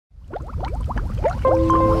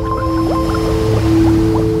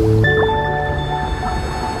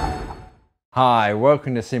Hi,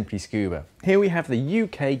 welcome to Simply Scuba. Here we have the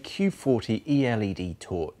UK Q40 ELED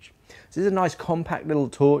torch. This is a nice compact little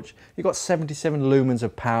torch. You've got 77 lumens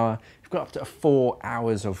of power. You've got up to 4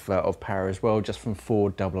 hours of power as well, just from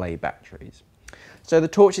 4 AA batteries. So the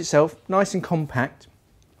torch itself, nice and compact.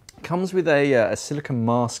 Comes with a silicone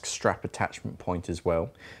mask strap attachment point as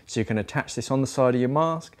well. So you can attach this on the side of your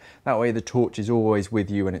mask. That way the torch is always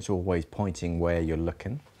with you and it's always pointing where you're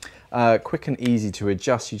looking. Quick and easy to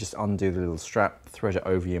adjust. You just undo the little strap, thread it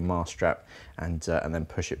over your mask strap, and then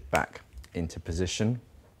push it back into position.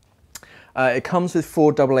 It comes with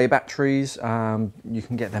 4 AA batteries. You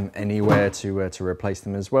can get them anywhere to replace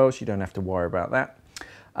them as well, so you don't have to worry about that.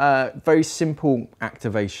 Very simple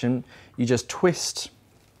activation. You just twist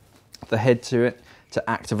the head to it to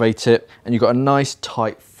activate it, and you've got a nice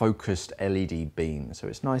tight focused LED beam. So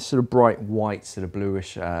it's nice sort of bright white, sort of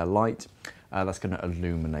bluish light. That's going to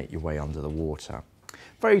illuminate your way under the water.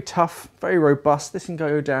 Very tough, very robust. This can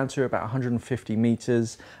go down to about 150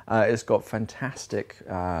 meters. It's got fantastic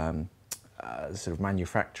sort of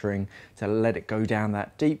manufacturing to let it go down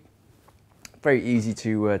that deep. Very easy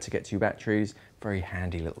to get 2 batteries. Very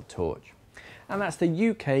handy little torch. And that's the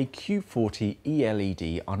UK Q40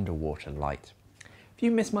 ELED underwater light. If you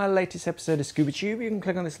missed my latest episode of Scuba Tube, you can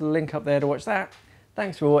click on this link up there to watch that.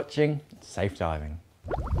 Thanks for watching. Safe diving.